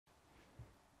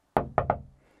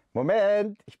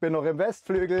Moment, ich bin noch im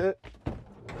Westflügel.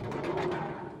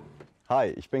 Hi,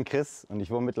 ich bin Chris und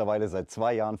ich wohne mittlerweile seit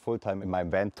 2 Jahren Fulltime in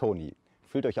meinem Van Toni.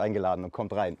 Fühlt euch eingeladen und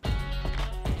kommt rein.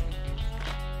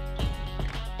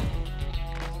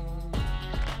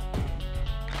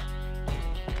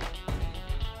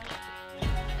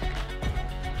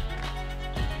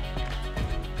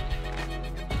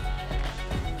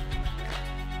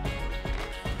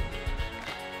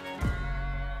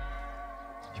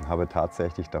 Ich habe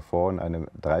tatsächlich davor in einem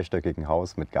 3-stöckigen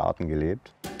Haus mit Garten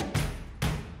gelebt.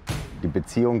 Die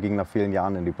Beziehung ging nach vielen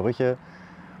Jahren in die Brüche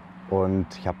und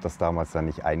ich habe das damals dann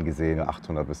nicht eingesehen,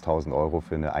 800 bis 1000 Euro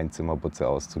für eine Einzimmerbutze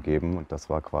auszugeben. Und das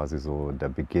war quasi so der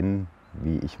Beginn,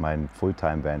 wie ich mein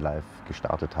Fulltime-Vanlife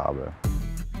gestartet habe.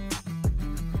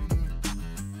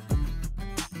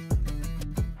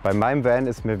 Bei meinem Van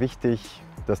ist mir wichtig,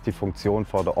 dass die Funktion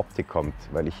vor der Optik kommt,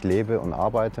 weil ich lebe und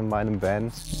arbeite in meinem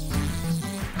Van.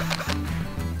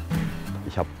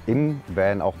 Ich habe im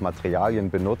Van auch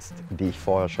Materialien benutzt, die ich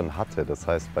vorher schon hatte. Das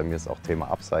heißt, bei mir ist auch Thema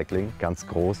Upcycling ganz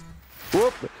groß.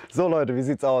 So Leute, wie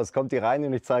sieht's aus? Kommt ihr rein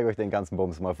und ich zeige euch den ganzen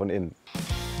Bums mal von innen.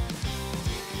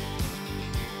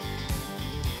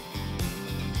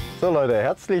 So Leute,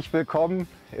 herzlich willkommen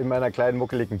in meiner kleinen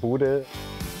muckeligen Bude.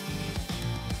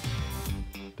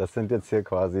 Das sind jetzt hier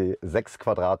quasi 6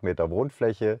 Quadratmeter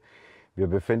Wohnfläche. Wir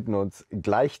befinden uns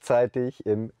gleichzeitig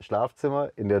im Schlafzimmer,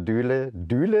 in der Düle,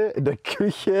 in der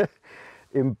Küche,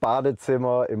 im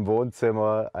Badezimmer, im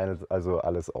Wohnzimmer, also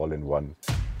alles all in one.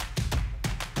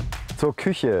 Zur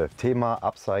Küche, Thema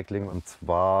Upcycling. Und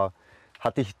zwar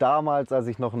hatte ich damals, als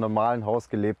ich noch im normalen Haus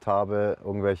gelebt habe,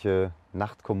 irgendwelche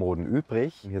Nachtkommoden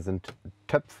übrig. Hier sind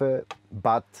Töpfe,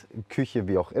 Bad, Küche,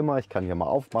 wie auch immer. Ich kann hier mal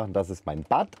aufmachen, das ist mein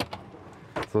Bad.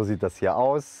 So sieht das hier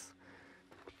aus.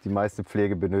 Die meiste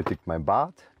Pflege benötigt mein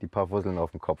Bart. Die paar Fusseln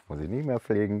auf dem Kopf muss ich nicht mehr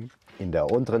pflegen. In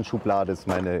der unteren Schublade ist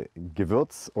meine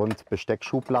Gewürz- und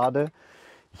Besteckschublade.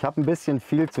 Ich habe ein bisschen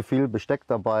viel zu viel Besteck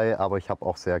dabei, aber ich habe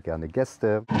auch sehr gerne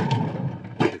Gäste.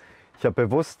 Ich habe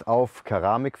bewusst auf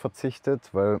Keramik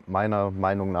verzichtet, weil meiner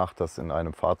Meinung nach das in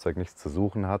einem Fahrzeug nichts zu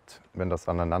suchen hat. Wenn das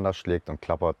aneinander schlägt und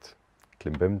klappert,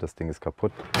 klimbim, das Ding ist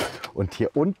kaputt. Und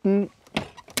hier unten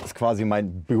ist quasi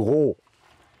mein Büro.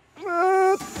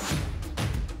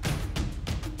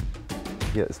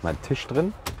 Hier ist mein Tisch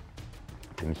drin,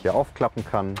 den ich hier aufklappen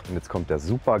kann. Und jetzt kommt der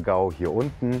Super-GAU hier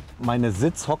unten. Meine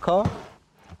Sitzhocker,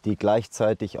 die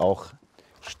gleichzeitig auch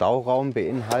Stauraum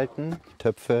beinhalten.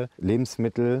 Töpfe,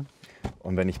 Lebensmittel.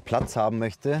 Und wenn ich Platz haben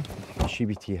möchte,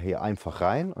 schiebe ich die hier einfach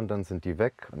rein und dann sind die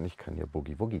weg und ich kann hier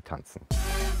Boogie-Woogie tanzen.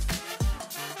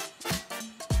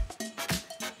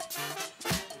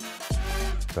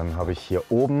 Dann habe ich hier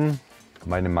oben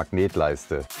meine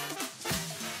Magnetleiste.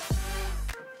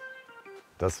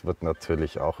 Das wird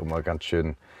natürlich auch immer ganz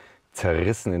schön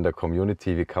zerrissen in der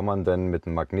Community. Wie kann man denn mit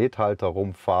einem Magnethalter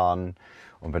rumfahren?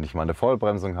 Und wenn ich mal eine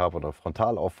Vollbremsung habe oder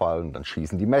frontal auffallen, dann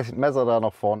schießen die Messer da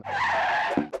nach vorne.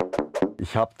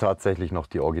 Ich habe tatsächlich noch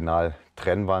die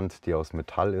Original-Trennwand, die aus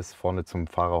Metall ist, vorne zum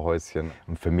Fahrerhäuschen.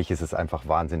 Und für mich ist es einfach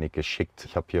wahnsinnig geschickt.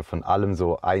 Ich habe hier von allem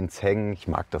so eins hängen. Ich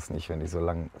mag das nicht, wenn ich so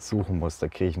lange suchen muss. Da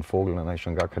kriege ich einen Vogel und dann habe ich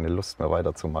schon gar keine Lust mehr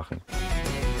weiterzumachen.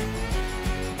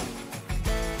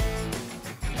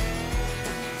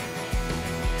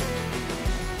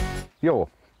 Jo,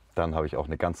 dann habe ich auch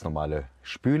eine ganz normale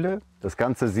Spüle. Das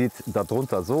Ganze sieht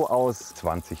darunter so aus: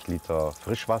 20 Liter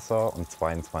Frischwasser und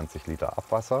 22 Liter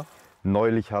Abwasser.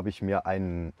 Neulich habe ich mir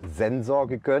einen Sensor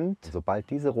gegönnt.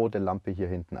 Sobald diese rote Lampe hier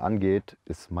hinten angeht,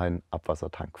 ist mein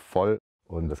Abwassertank voll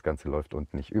und das Ganze läuft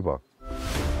unten nicht über.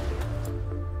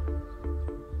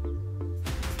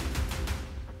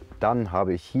 Dann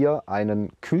habe ich hier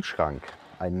einen Kühlschrank,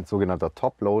 ein sogenannter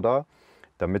Toploader,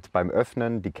 damit beim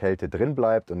Öffnen die Kälte drin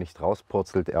bleibt und nicht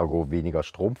rauspurzelt, ergo weniger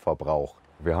Stromverbrauch.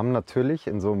 Wir haben natürlich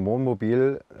in so einem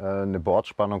Wohnmobil eine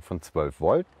Bordspannung von 12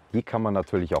 Volt. Die kann man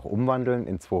natürlich auch umwandeln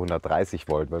in 230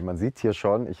 Volt, weil man sieht hier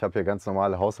schon, ich habe hier ganz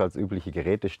normale haushaltsübliche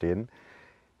Geräte stehen.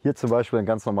 Hier zum Beispiel ein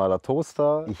ganz normaler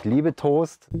Toaster. Ich liebe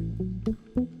Toast.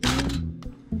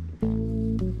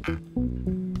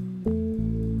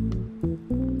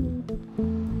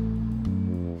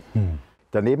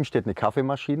 Daneben steht eine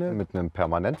Kaffeemaschine mit einem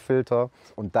Permanentfilter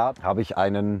und da habe ich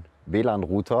einen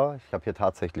WLAN-Router. Ich habe hier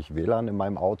tatsächlich WLAN in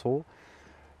meinem Auto.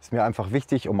 Ist mir einfach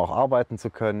wichtig, um auch arbeiten zu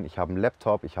können. Ich habe einen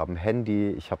Laptop, ich habe ein Handy,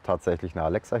 ich habe tatsächlich eine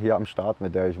Alexa hier am Start,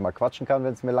 mit der ich mal quatschen kann,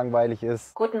 wenn es mir langweilig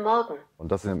ist. Guten Morgen. Und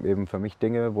das sind eben für mich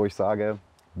Dinge, wo ich sage,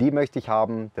 die möchte ich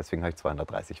haben, deswegen habe ich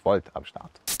 230 Volt am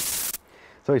Start.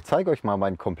 So, ich zeige euch mal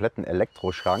meinen kompletten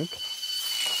Elektroschrank.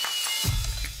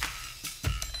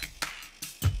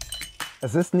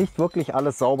 Es ist nicht wirklich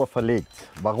alles sauber verlegt.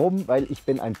 Warum? Weil ich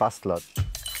bin ein Bastler.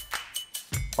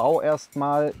 bau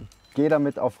erstmal, geh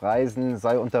damit auf Reisen,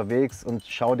 sei unterwegs und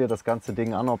schau dir das ganze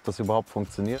Ding an, ob das überhaupt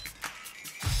funktioniert.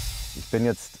 Ich bin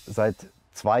jetzt seit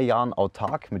 2 Jahren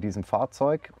autark mit diesem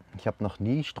Fahrzeug. Ich habe noch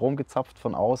nie Strom gezapft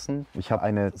von außen. Ich habe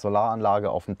eine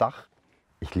Solaranlage auf dem Dach.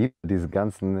 Ich liebe diesen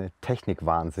ganzen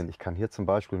Technikwahnsinn. Ich kann hier zum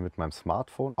Beispiel mit meinem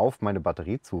Smartphone auf meine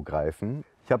Batterie zugreifen.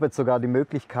 Ich habe jetzt sogar die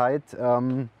Möglichkeit,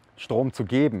 Strom zu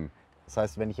geben. Das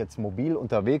heißt, wenn ich jetzt mobil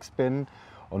unterwegs bin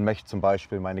und möchte zum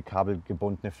Beispiel meine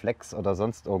kabelgebundene Flex oder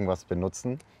sonst irgendwas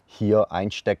benutzen, hier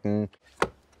einstecken.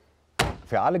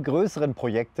 Für alle größeren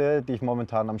Projekte, die ich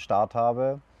momentan am Start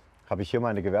habe, habe ich hier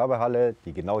meine Gewerbehalle,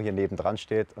 die genau hier nebendran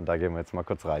steht. Und da gehen wir jetzt mal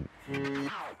kurz rein.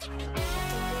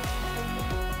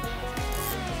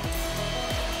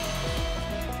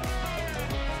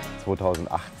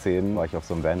 2018 war ich auf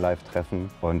so einem Vanlife-Treffen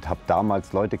und habe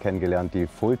damals Leute kennengelernt, die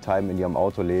Fulltime in ihrem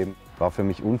Auto leben. War für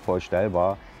mich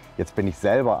unvorstellbar. Jetzt bin ich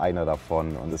selber einer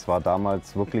davon und es war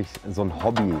damals wirklich so ein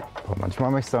Hobby. Und manchmal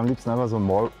möchtest du am liebsten einfach so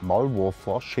einen Maulwurf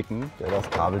vorschicken, der das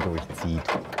Kabel durchzieht.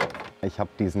 Ich habe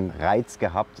diesen Reiz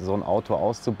gehabt, so ein Auto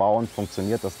auszubauen.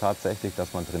 Funktioniert das tatsächlich,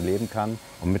 dass man drin leben kann?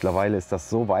 Und mittlerweile ist das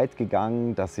so weit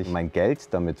gegangen, dass ich mein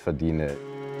Geld damit verdiene.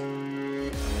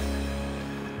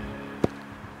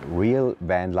 Real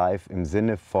Vanlife im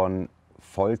Sinne von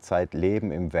Vollzeit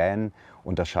Leben im Van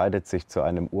unterscheidet sich zu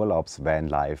einem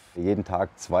Urlaubs-Vanlife. Jeden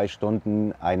Tag 2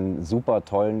 Stunden einen super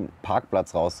tollen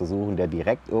Parkplatz rauszusuchen, der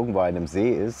direkt irgendwo an einem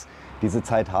See ist. Diese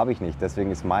Zeit habe ich nicht. Deswegen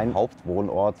ist mein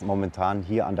Hauptwohnort momentan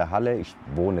hier an der Halle. Ich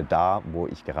wohne da, wo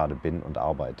ich gerade bin und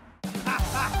arbeite.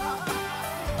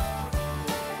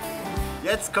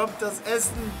 Jetzt kommt das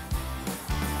Essen.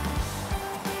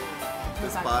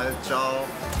 Bis bald. Ciao.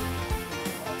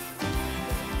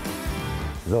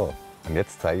 So, und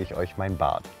jetzt zeige ich euch mein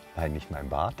Bad. Nein, nicht mein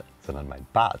Bad, sondern mein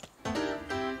Bad.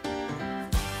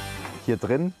 Hier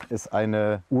drin ist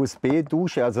eine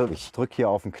USB-Dusche, also ich drücke hier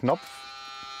auf den Knopf.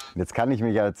 Und jetzt kann ich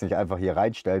mich ja jetzt nicht einfach hier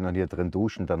reinstellen und hier drin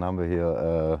duschen. Dann haben wir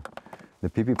hier eine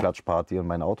Pipi-Platsch-Party und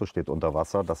mein Auto steht unter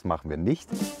Wasser. Das machen wir nicht.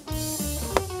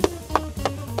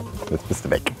 Jetzt bist du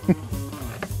weg.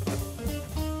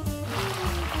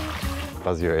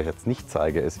 Was ich euch jetzt nicht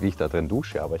zeige, ist, wie ich da drin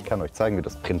dusche, aber ich kann euch zeigen, wie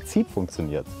das Prinzip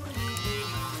funktioniert.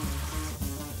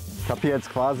 Ich habe hier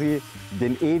jetzt quasi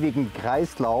den ewigen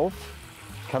Kreislauf.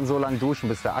 Ich kann so lange duschen,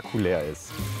 bis der Akku leer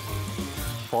ist.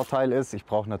 Vorteil ist, ich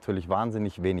brauche natürlich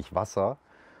wahnsinnig wenig Wasser.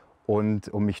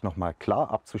 Und um mich nochmal klar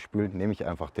abzuspülen, nehme ich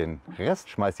einfach den Rest,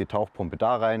 schmeiße die Tauchpumpe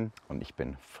da rein und ich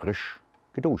bin frisch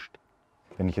geduscht.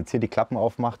 Wenn ich jetzt hier die Klappen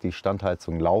aufmache, die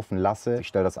Standheizung laufen lasse, ich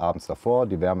stelle das abends davor,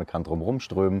 die Wärme kann drumherum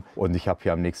strömen und ich habe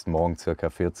hier am nächsten Morgen ca.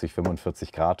 40,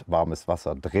 45 Grad warmes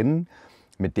Wasser drin,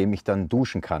 mit dem ich dann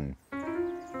duschen kann.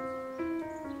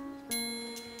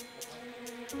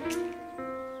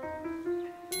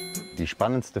 Die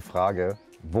spannendste Frage,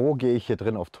 wo gehe ich hier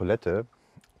drin auf Toilette?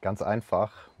 Ganz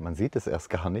einfach, man sieht es erst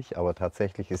gar nicht, aber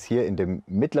tatsächlich ist hier in dem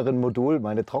mittleren Modul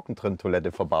meine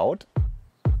Trockentrenntoilette verbaut.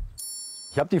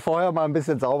 Ich habe die vorher mal ein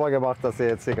bisschen sauber gemacht, dass ihr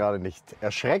jetzt hier gerade nicht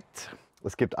erschreckt.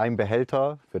 Es gibt einen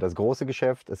Behälter für das große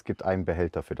Geschäft, es gibt einen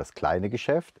Behälter für das kleine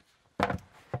Geschäft.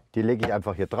 Die lege ich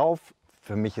einfach hier drauf.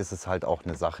 Für mich ist es halt auch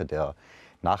eine Sache der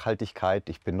Nachhaltigkeit.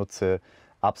 Ich benutze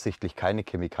absichtlich keine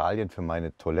Chemikalien für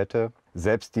meine Toilette.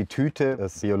 Selbst die Tüte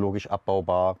ist biologisch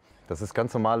abbaubar. Das ist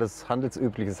ganz normales,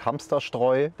 handelsübliches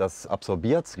Hamsterstreu. Das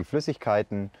absorbiert die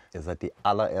Flüssigkeiten. Ihr seid die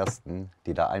allerersten,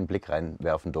 die da einen Blick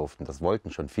reinwerfen durften. Das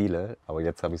wollten schon viele, aber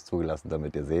jetzt habe ich es zugelassen,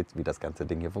 damit ihr seht, wie das ganze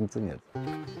Ding hier funktioniert.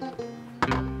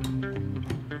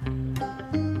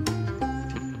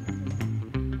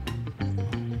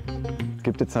 Es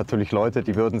gibt jetzt natürlich Leute,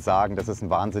 die würden sagen, das ist ein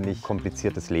wahnsinnig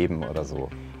kompliziertes Leben oder so.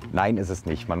 Nein, ist es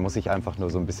nicht. Man muss sich einfach nur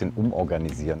so ein bisschen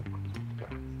umorganisieren.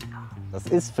 Das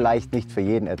ist vielleicht nicht für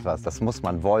jeden etwas, das muss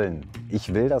man wollen.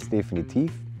 Ich will das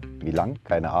definitiv. Wie lang?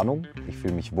 Keine Ahnung. Ich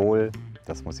fühle mich wohl.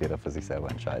 Das muss jeder für sich selber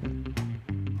entscheiden.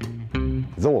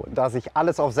 So, da sich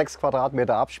alles auf 6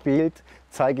 Quadratmeter abspielt,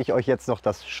 zeige ich euch jetzt noch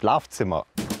das Schlafzimmer.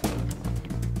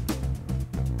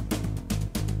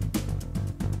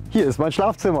 Hier ist mein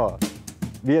Schlafzimmer.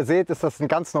 Wie ihr seht, ist das ein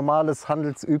ganz normales,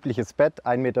 handelsübliches Bett.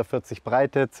 1,40 Meter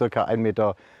Breite, ca. 1,85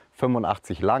 Meter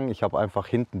lang. Ich habe einfach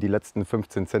hinten die letzten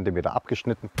 15 cm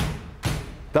abgeschnitten.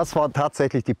 Das war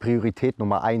tatsächlich die Priorität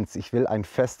Nummer 1. Ich will ein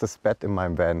festes Bett in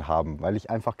meinem Van haben, weil ich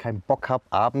einfach keinen Bock habe,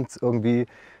 abends irgendwie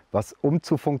was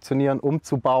umzufunktionieren,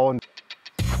 umzubauen.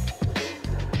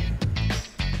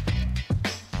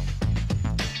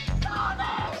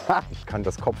 Ich kann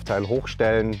das Kopfteil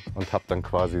hochstellen und habe dann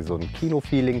quasi so ein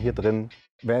Kino-Feeling hier drin.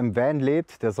 Wer im Van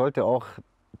lebt, der sollte auch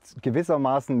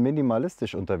gewissermaßen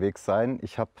minimalistisch unterwegs sein.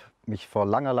 Ich habe mich vor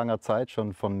langer, langer Zeit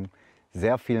schon von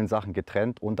sehr vielen Sachen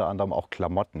getrennt, unter anderem auch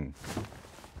Klamotten.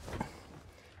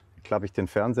 Hier klappe ich den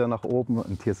Fernseher nach oben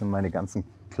und hier sind meine ganzen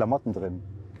Klamotten drin.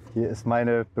 Hier ist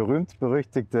meine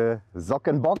berühmt-berüchtigte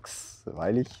Sockenbox,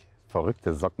 weil ich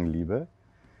verrückte Socken liebe.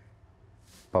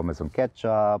 Pommes und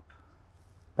Ketchup,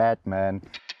 Batman.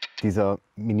 Dieser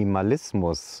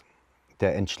Minimalismus,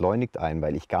 der entschleunigt einen,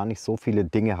 weil ich gar nicht so viele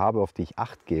Dinge habe, auf die ich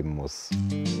Acht geben muss.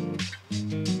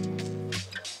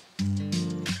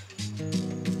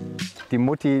 Die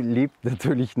Mutti liebt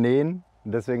natürlich nähen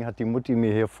und deswegen hat die Mutti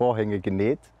mir hier Vorhänge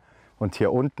genäht. Und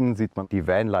hier unten sieht man die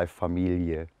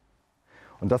Vanlife-Familie.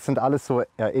 Und das sind alles so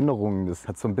Erinnerungen. Das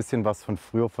hat so ein bisschen was von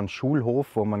früher, von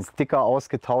Schulhof, wo man Sticker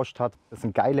ausgetauscht hat. Das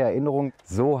sind geile Erinnerungen.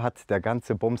 So hat der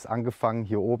ganze Bums angefangen.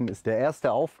 Hier oben ist der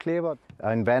erste Aufkleber.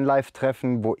 Ein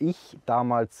Vanlife-Treffen, wo ich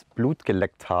damals Blut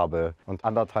geleckt habe. Und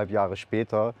 1,5 Jahre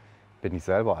später bin ich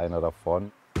selber einer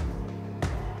davon.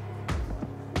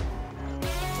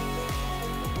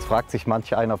 Jetzt fragt sich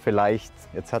manch einer vielleicht,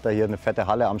 jetzt hat er hier eine fette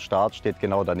Halle am Start, steht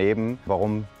genau daneben.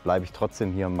 Warum bleibe ich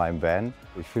trotzdem hier in meinem Van?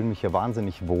 Ich fühle mich hier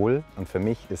wahnsinnig wohl und für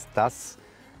mich ist das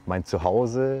mein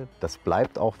Zuhause. Das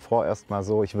bleibt auch vorerst mal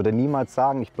so. Ich würde niemals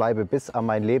sagen, ich bleibe bis an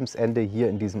mein Lebensende hier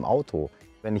in diesem Auto.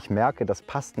 Wenn ich merke, das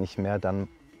passt nicht mehr, dann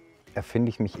erfinde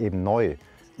ich mich eben neu.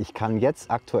 Ich kann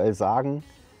jetzt aktuell sagen,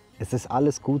 es ist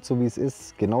alles gut, so wie es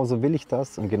ist. Genauso will ich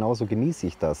das und genauso genieße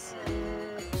ich das.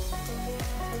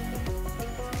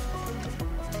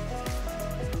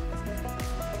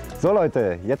 So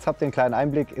Leute, jetzt habt ihr einen kleinen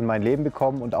Einblick in mein Leben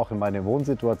bekommen und auch in meine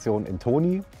Wohnsituation in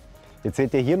Toni. Jetzt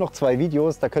seht ihr hier noch 2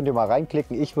 Videos, da könnt ihr mal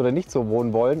reinklicken. Ich würde nicht so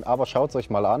wohnen wollen, aber schaut es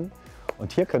euch mal an.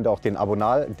 Und hier könnt ihr auch den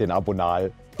Abonal.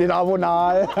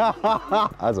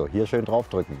 Also hier schön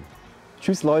draufdrücken.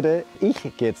 Tschüss Leute,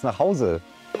 ich gehe jetzt nach Hause.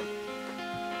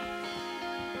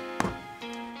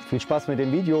 Viel Spaß mit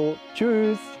dem Video.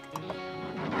 Tschüss.